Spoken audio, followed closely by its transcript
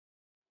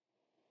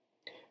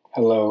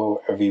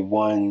Hello,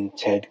 everyone.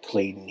 Ted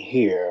Clayton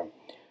here.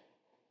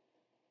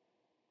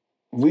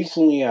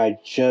 Recently, I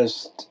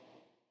just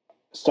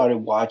started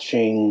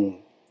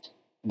watching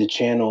the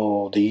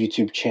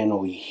YouTube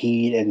channel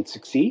Heed and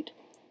Succeed,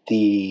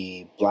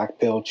 the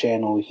blackpill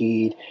channel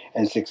Heed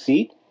and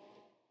Succeed.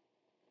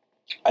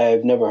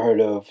 I've never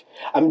heard of.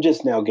 I'm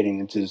just now getting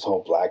into this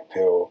whole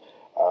blackpill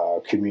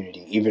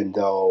community, even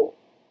though,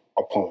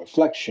 upon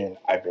reflection,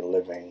 I've been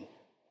living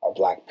a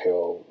black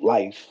pill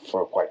life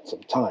for quite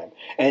some time,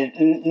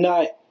 and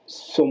not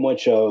so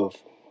much of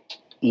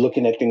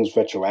looking at things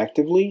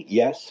retroactively,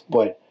 yes,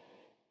 but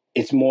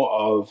it's more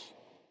of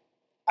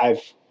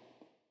I've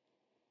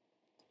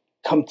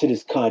come to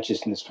this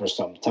consciousness for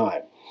some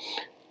time.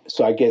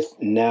 So I guess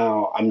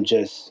now I'm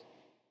just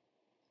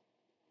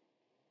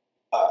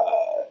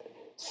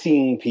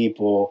seeing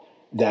people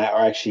that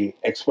are actually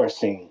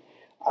expressing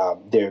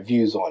their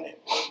views on it,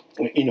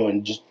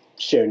 and just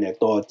sharing their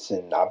thoughts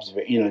and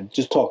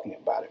just talking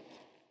about it.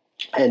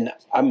 And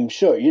I'm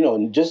sure,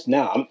 just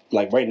now, I'm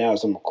like right now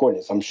as I'm recording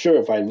this, I'm sure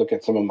if I look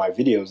at some of my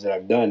videos that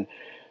I've done,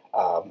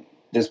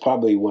 there's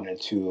probably one or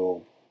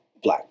two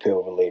black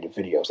pill related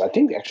videos. I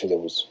think actually there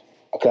was,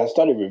 because I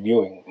started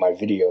reviewing my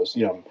videos.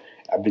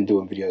 I've been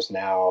doing videos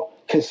now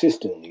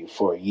consistently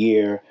for a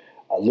year,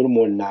 a little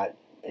more than that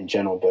in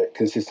general, but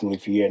consistently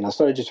for a year. And I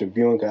started just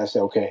reviewing because I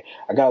said, okay,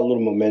 I got a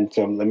little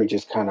momentum. Let me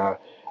just kind of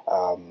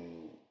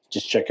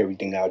just check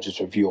everything out, just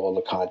review all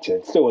the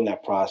content. Still in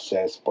that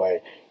process,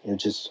 but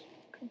just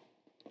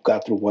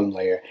got through one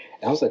layer.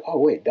 And I was like, oh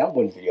wait, that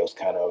one video is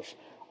kind of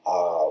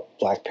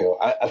black pill.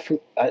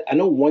 I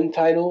know one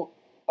title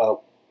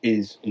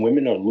is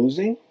Women Are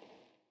Losing.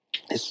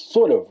 It's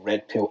sort of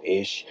red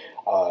pill-ish,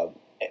 but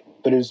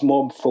it was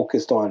more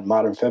focused on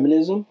modern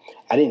feminism.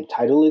 I didn't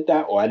title it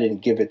that, or I didn't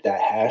give it that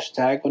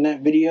hashtag on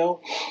that video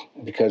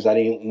because I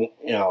didn't,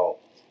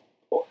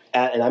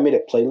 and I made a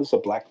playlist, a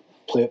black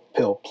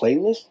pill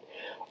playlist.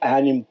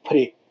 I didn't put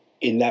it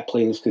in that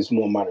playlist because it's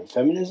more modern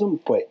feminism,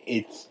 but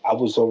I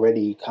was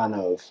already kind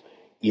of,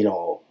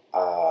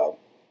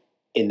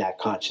 in that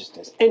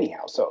consciousness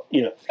anyhow. So,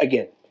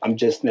 again, I'm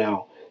just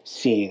now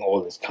seeing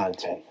all this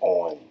content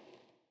on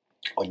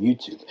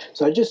YouTube.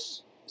 So I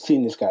just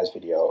seen this guy's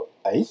video.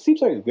 He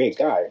seems like a great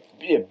guy,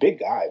 a big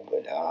guy,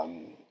 but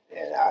and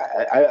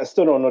I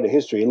still don't know the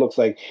history. It looks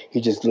like he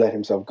just let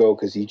himself go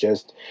because he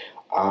just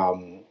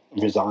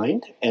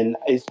resigned, and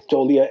it's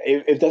totally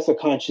if that's a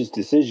conscious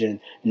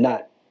decision,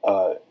 not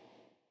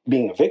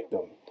being a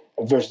victim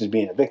versus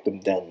being a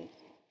victim, then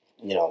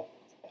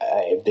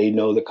if they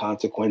know the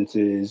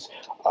consequences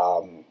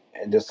and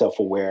they're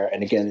self-aware,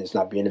 and again, it's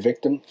not being a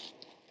victim.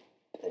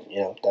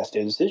 That's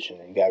their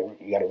decision, and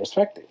you got to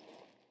respect it.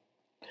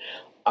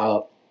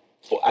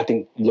 I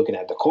think looking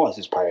at the cause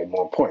is probably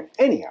more important.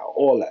 Anyhow,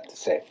 all that to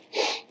say,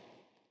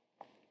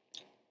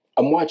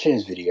 I'm watching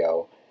his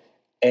video,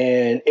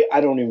 and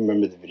I don't even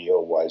remember the video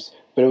it was,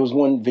 but it was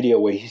one video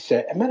where he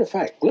said, as a matter of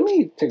fact, let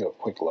me take a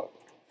quick look.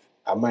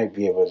 I might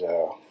be able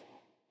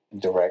to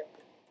direct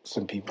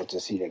some people to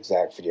see the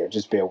exact video.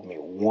 Just bear with me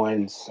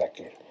 1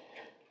 second,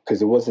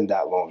 because it wasn't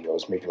that long ago. It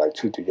was maybe like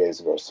 2-3 days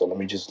ago. So let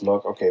me just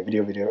look. Okay,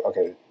 video.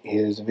 Okay,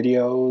 here's the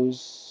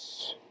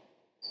videos.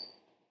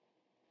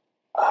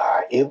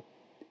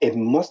 It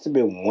must have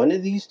been one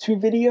of these two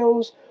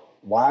videos.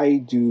 Why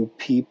do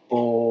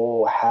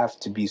people have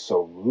to be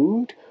so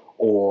rude?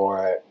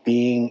 Or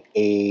being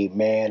a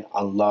man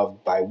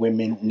unloved by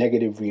women,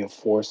 negative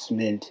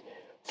reinforcement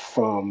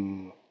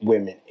from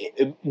women.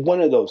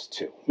 One of those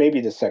two. Maybe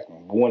the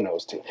second one of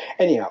those two.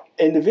 Anyhow,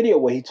 in the video,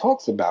 what he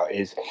talks about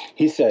is,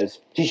 he says,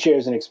 he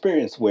shares an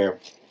experience where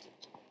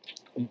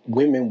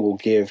women will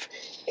give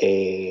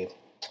a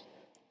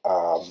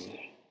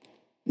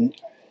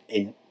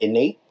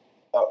innate,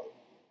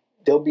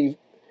 they'll be,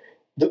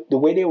 the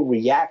way they'll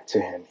react to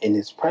him in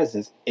his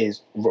presence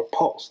is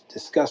repulsed,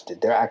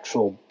 disgusted. Their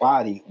actual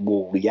body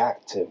will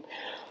react to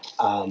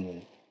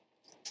him.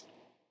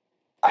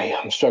 I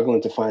am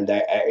struggling to find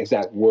that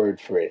exact word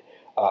for it,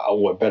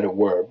 or a better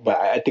word, but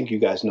I think you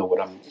guys know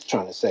what I'm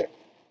trying to say.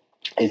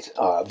 It's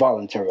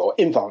voluntary or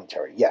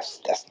involuntary.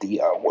 Yes, that's the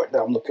word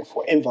that I'm looking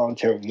for,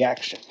 involuntary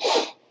reaction.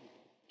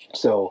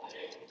 So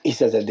he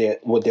says that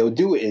what they'll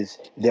do is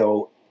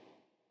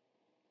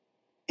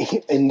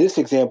in this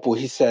example,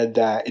 he said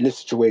that, in this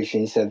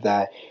situation, he said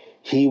that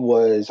he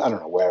was, I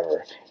don't know,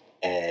 wherever,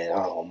 and I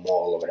don't know,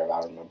 mall or whatever,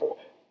 I don't remember.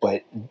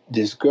 But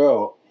this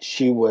girl,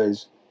 she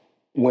was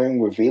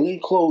wearing revealing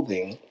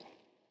clothing,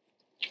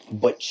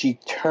 but she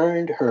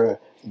turned her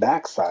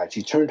backside,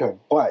 she turned her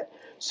butt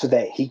so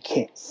that he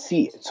can't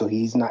see it, so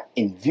he's not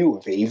in view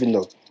of it, even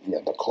though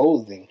the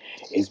clothing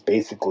is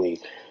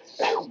basically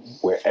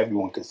where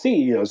everyone could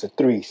see. It's a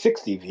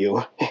 360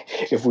 view,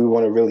 if we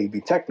want to really be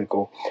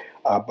technical.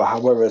 But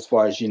however, as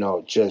far as,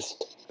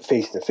 just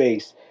face to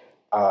face,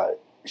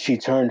 she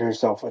turned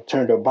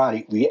her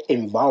body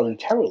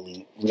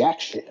involuntarily.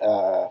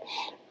 Her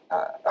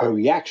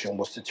reaction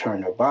was to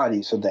turn her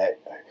body so that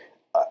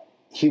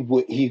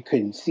he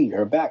couldn't see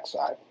her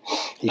backside.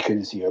 He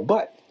couldn't see her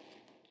butt.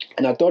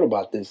 And I thought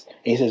about this, and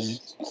he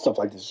says stuff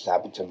like this has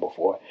happened to him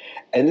before.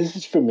 And this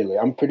is familiar.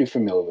 I'm pretty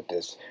familiar with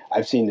this.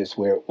 I've seen this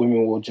where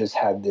women will just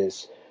have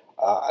this,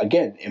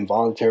 again,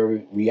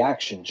 involuntary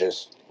reaction,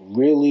 just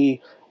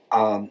really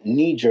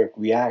knee-jerk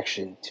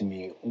reaction to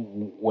me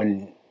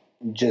when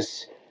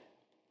just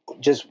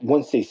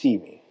once they see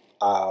me,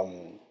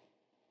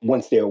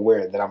 once they're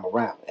aware that I'm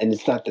around. And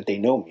it's not that they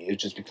know me.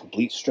 It's just be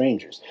complete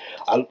strangers.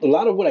 A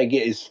lot of what I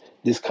get is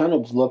this kind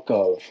of look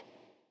of,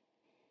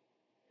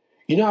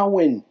 you know how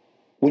when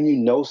you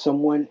know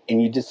someone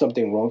and you did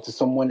something wrong to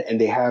someone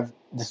and they have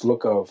this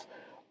look of,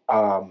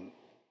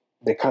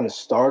 they're kind of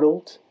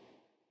startled,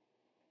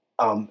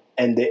 and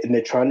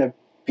they're trying to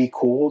be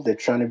cool, they're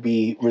trying to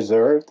be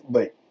reserved,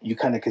 but you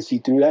kind of can see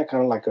through that,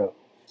 kind of like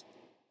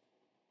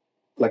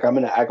I'm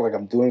gonna act like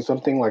I'm doing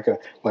something, like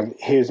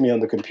here's me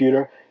on the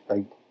computer,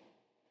 like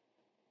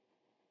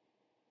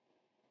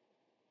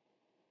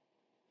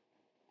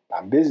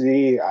I'm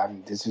busy,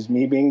 this is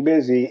me being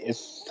busy.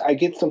 I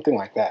get something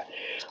like that.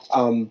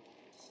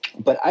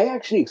 But I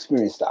actually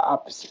experienced the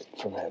opposite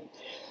from him.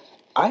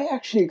 I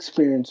actually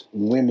experienced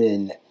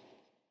women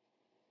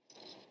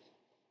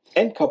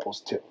and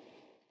couples too.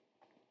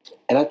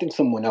 And I think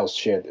someone else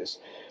shared this,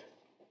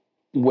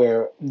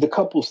 where the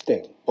couples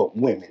thing, but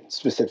women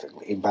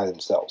specifically by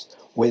themselves,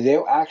 where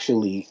they'll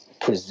actually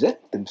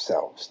present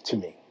themselves to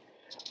me.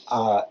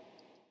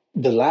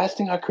 The last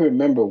thing I could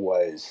remember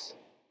was,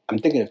 I'm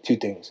thinking of two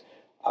things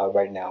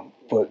right now,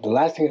 but the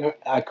last thing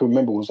I could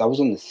remember was I was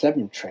on the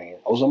 7 train.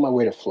 I was on my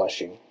way to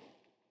Flushing.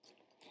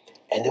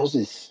 And there was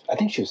this, I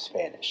think she was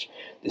Spanish.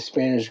 This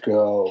Spanish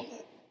girl,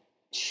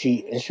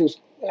 she was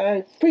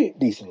pretty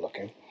decent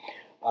looking.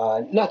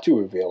 Not too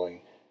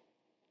revealing.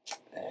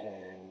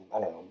 And I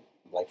don't know,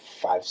 like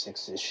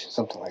 5'6"-ish,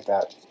 something like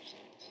that.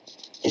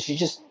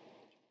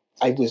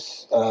 And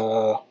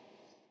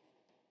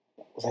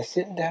was I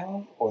sitting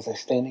down or was I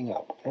standing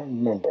up? I don't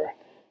remember.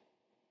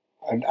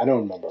 I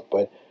don't remember.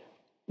 But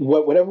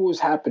whatever was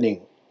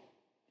happening,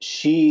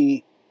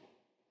 she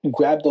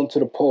grabbed onto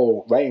the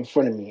pole right in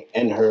front of me,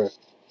 and her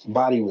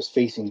body was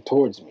facing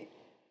towards me.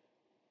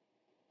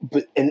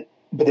 But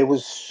there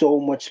was so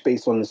much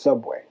space on the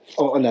subway,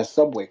 or on that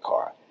subway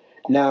car.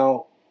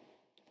 Now,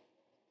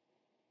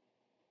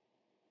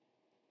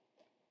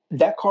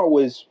 that car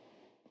was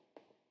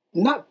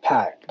not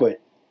packed, but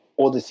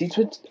all the seats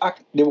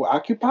were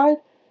occupied.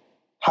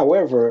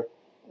 However,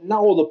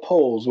 not all the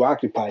poles were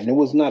occupied, and it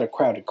was not a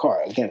crowded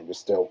car. Again,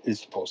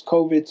 it's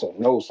post-COVID, so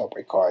no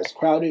subway car is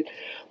crowded.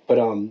 But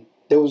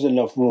there was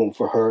enough room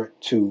for her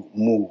to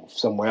move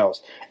somewhere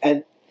else.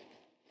 And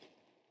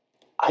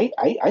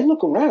I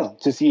look around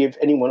to see if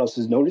anyone else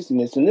is noticing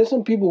this. And there's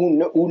some people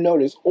who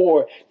notice,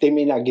 or they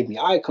may not give me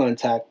eye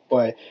contact,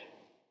 but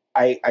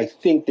I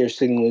think they're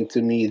signaling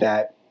to me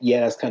that,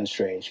 yeah, that's kind of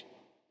strange.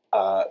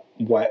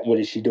 What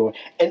is she doing?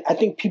 And I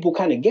think people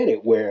kind of get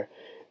it, where,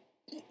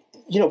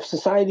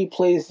 society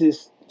plays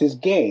this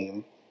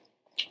game.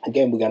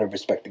 Again, we got to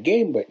respect the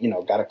game, but,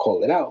 got to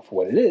call it out for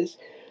what it is.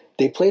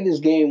 They play this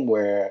game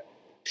where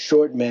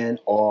short men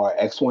are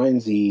X, Y,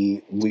 and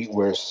Z.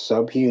 We're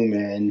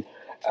subhuman,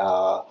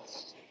 all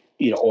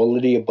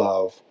of the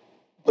above.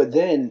 But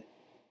then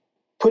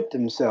put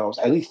themselves,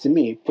 at least to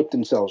me,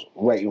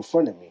 right in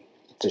front of me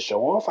to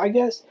show off, I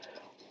guess.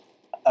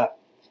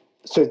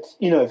 So it's,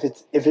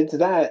 if it's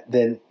that,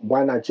 then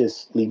why not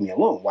just leave me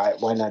alone?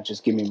 Why not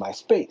just give me my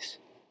space?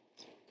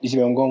 You see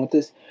where I'm going with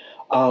this?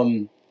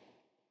 And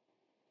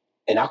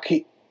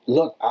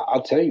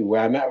I'll tell you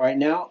where I'm at right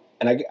now.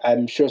 And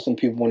I'm sure some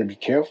people want to be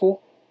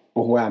careful,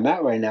 but where I'm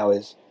at right now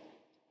is,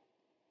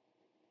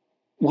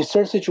 with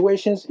certain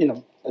situations,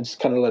 I just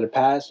kind of let it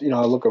pass. I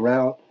look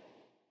around,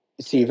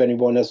 see if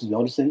anyone else is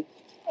noticing.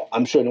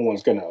 I'm sure no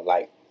one's gonna,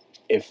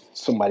 if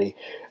somebody,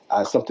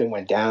 something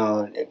went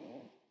down.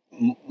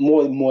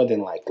 More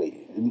than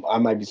likely, I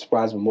might be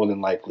surprised, but more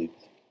than likely,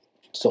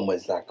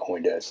 someone's not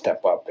going to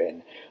step up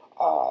and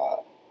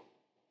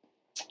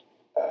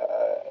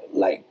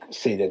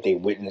say that they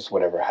witnessed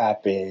whatever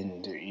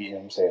happened. You know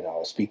what I'm saying?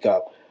 Or speak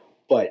up.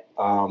 But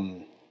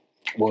where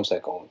was I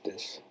going with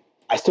this?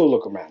 I still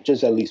look around,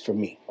 just at least for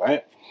me,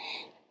 right?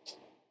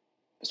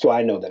 So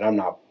I know that I'm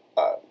not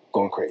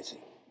going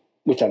crazy,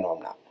 which I know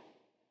I'm not.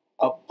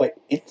 But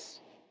it's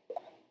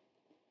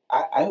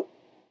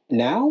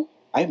now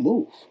I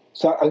move.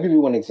 So I'll give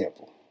you one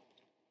example,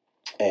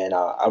 and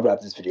I'll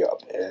wrap this video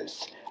up.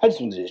 I just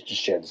wanted to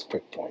just share this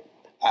quick point.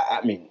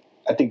 I mean,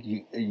 I think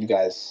you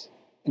guys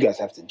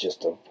have the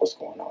gist of what's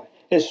going on.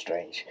 It's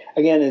strange.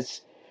 Again,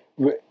 it's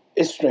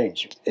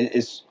strange.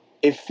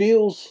 It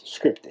feels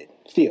scripted.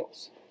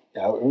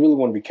 Now, I really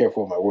want to be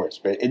careful with my words,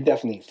 but it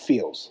definitely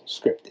feels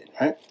scripted,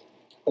 right?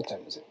 What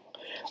time is it?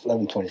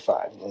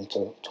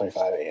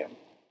 11:25 a.m.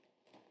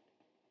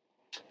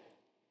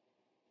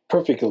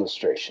 Perfect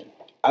illustration.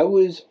 I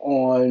was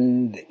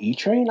on the E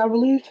train, I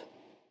believe.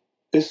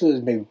 This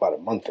was maybe about a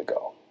month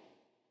ago.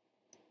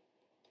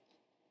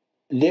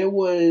 I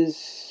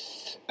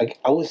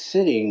was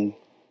sitting,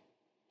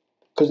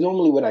 because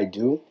normally what I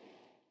do,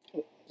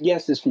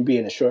 yes, it's from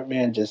being a short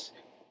man, just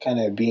kind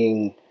of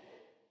being,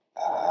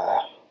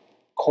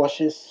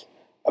 cautious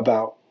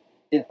about,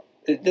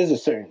 there's a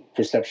certain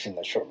perception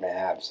that short men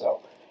have.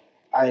 So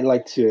I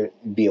like to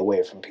be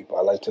away from people.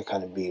 I like to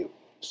kind of be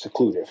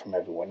secluded from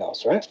everyone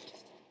else, right?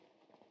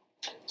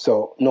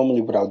 So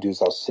normally what I'll do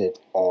is I'll sit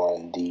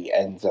on the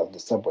ends of the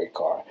subway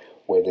car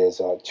where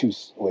there's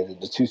where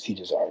the two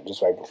seaters are,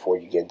 just right before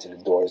you get into the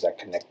doors that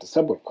connect the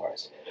subway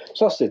cars.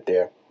 So I'll sit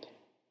there.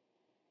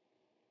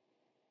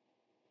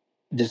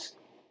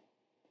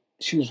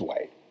 She was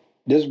white.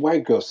 This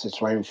white girl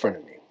sits right in front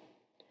of me.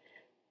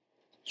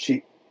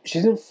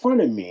 She's in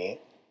front of me.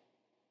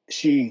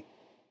 She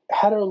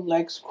had her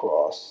legs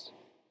crossed,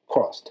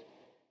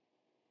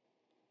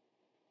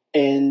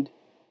 and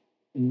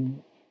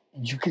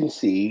you can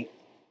see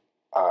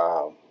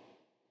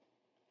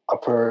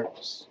up her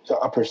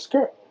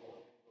skirt.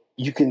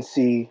 You can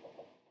see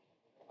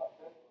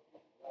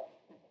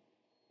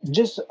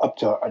just up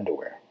to her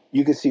underwear.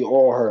 You can see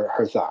all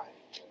her thigh.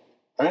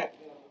 Right?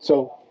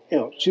 So,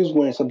 she was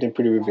wearing something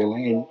pretty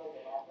revealing, and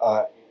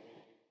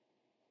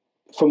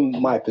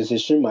from my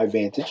position, my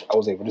vantage, I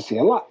was able to see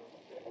a lot.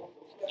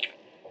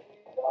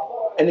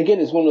 And again,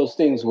 it's one of those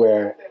things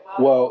where,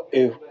 well,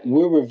 if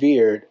we're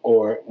revered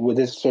or with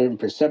this certain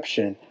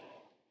perception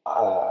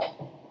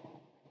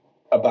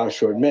about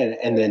short men,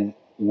 and then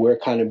we're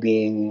kind of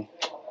being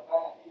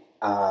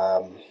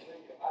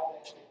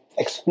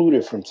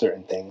excluded from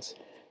certain things,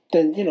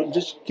 then,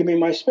 just give me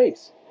my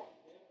space.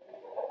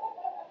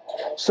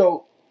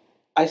 So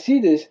I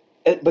see this,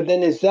 but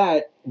then it's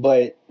that,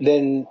 but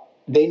then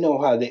they know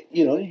how they,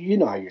 you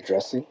know how you're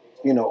dressing,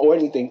 or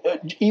anything,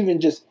 even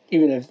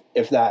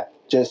if that,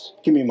 just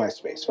give me my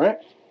space, right?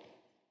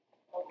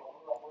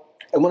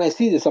 And when I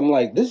see this, I'm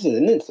like, this is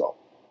an insult.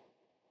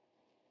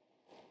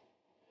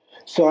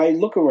 So I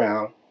look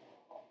around,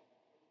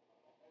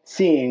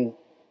 seeing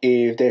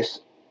if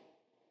there's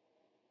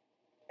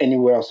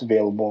anywhere else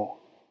available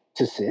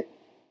to sit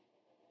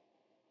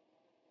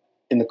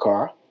in the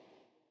car.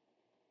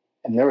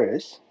 And there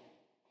is.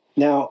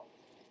 Now,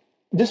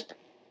 this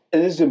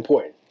is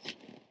important.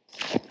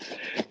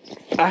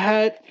 I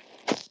had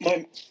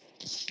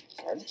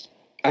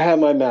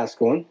my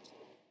mask on.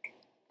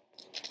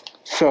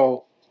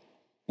 So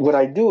what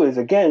I do is,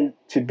 again,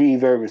 to be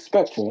very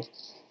respectful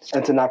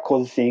and to not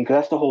cause a scene, because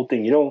that's the whole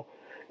thing. You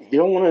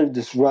don't want to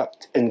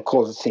disrupt and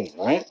cause a scene,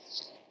 right?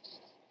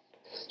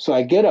 So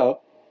I get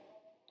up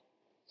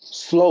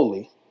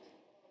slowly,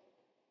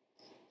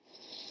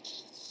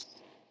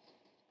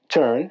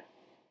 turn,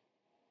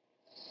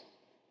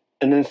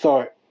 and then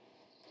start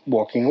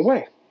walking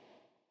away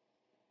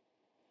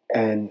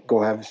and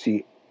go have a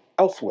seat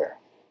elsewhere.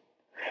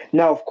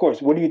 Now, of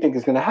course, what do you think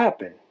is going to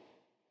happen?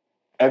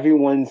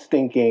 Everyone's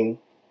thinking,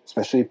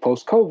 especially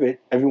post-COVID,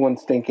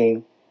 everyone's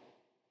thinking,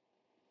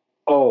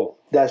 oh,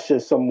 that's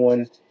just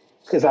someone,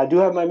 because I do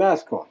have my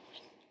mask on.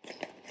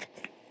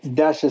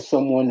 That's just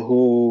someone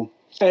who,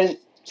 and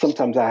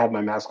sometimes I have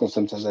my mask on,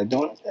 sometimes I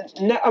don't.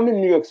 I'm in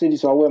New York City,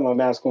 so I wear my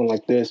mask on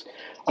like this.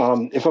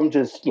 If I'm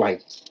just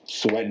like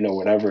sweating or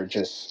whatever,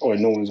 or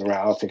no one's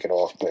around, I'll take it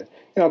off. But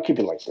I'll keep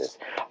it like this.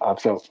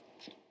 So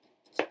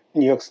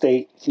New York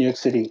City,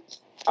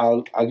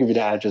 I'll give you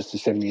the address to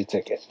send me a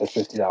ticket. A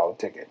 $50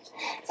 ticket,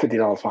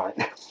 $50 fine.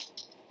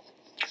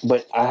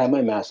 But I have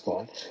my mask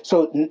on.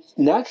 So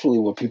naturally,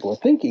 what people are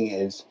thinking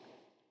is,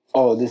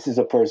 oh, this is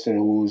a person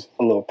who's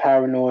a little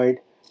paranoid,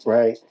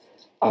 right?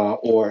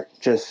 Or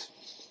just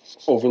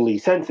overly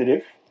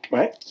sensitive,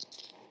 right?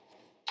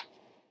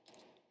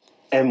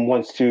 And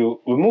wants to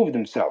remove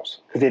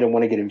themselves because they don't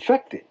want to get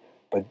infected.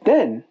 But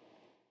then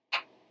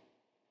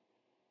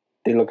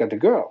they look at the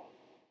girl,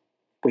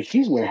 but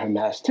she's wearing her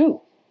mask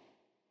too.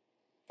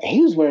 And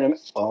he was wearing a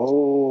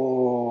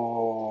oh.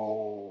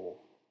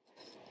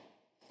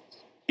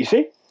 You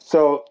see?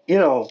 So,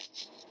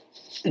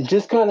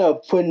 just kind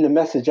of putting the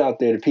message out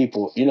there to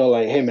people,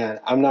 like, hey man,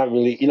 I'm not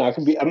really,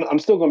 I'm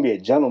still going to be a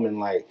gentleman.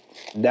 Like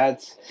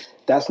that's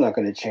not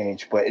going to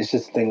change, but it's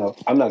just a thing of,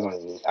 I'm not going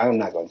to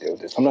deal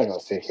with this. I'm not going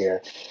to sit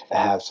here and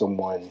have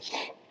someone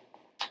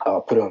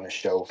put on a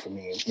show for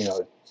me,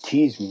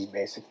 tease me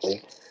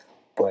basically,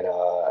 but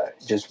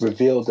just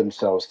reveal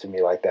themselves to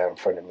me like that in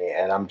front of me.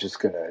 And I'm just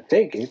going to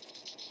take it.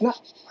 No,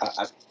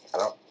 I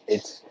don't,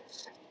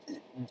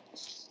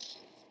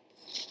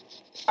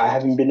 I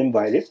haven't been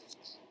invited.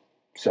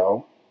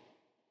 So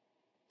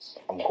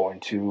I'm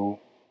going to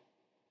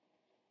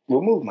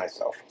remove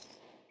myself.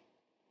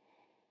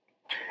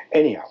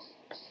 Anyhow,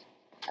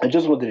 I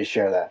just wanted to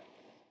share that.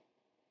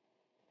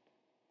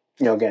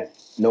 Again,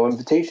 no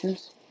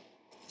invitations.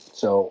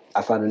 So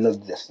I found another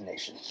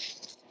destination.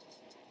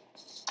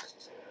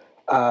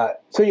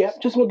 So yeah,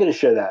 just wanted to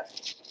share that.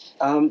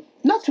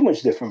 Not too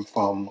much different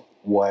from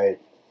what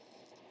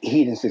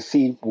Heat and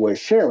Succeed was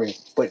sharing,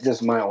 but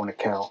just my own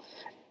account.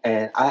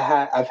 And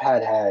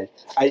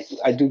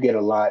I do get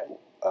a lot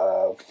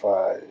of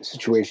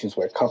situations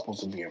where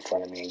couples will be in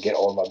front of me and get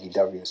all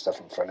lovey-dovey and stuff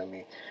in front of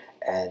me,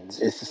 and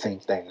it's the same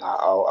thing.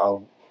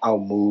 I'll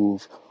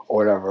move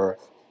or whatever,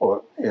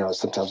 or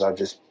sometimes I'll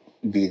just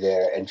be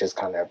there and just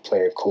kind of play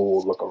it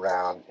cool, look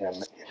around.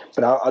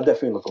 But I'll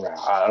definitely look around.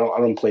 I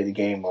don't play the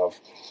game of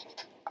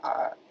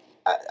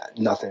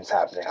nothing's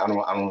happening. I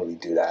don't really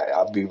do that.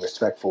 I'll be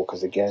respectful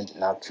because, again,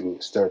 not to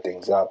stir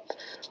things up,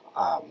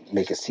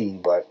 make a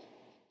scene, but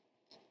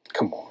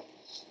come on.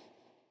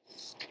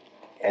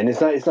 And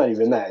it's not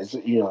even that. It's,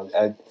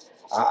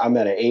 I'm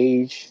at an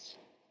age,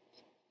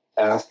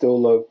 and I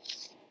still look.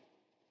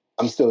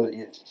 I'm still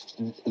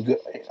good.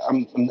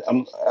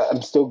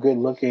 I'm still good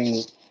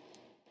looking.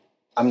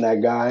 I'm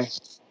that guy.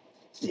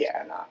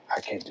 Yeah, nah,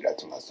 I can't do that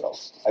to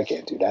myself. I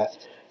can't do that.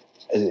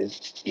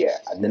 Yeah,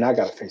 and then I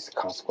gotta face the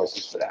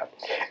consequences for that.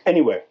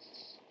 Anyway,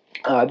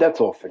 that's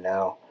all for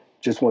now.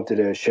 Just wanted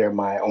to share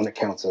my own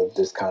accounts of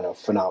this kind of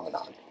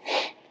phenomenon.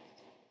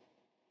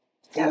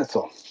 Yeah, that's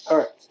all. All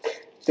right.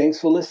 Thanks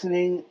for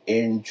listening.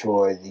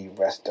 Enjoy the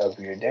rest of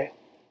your day.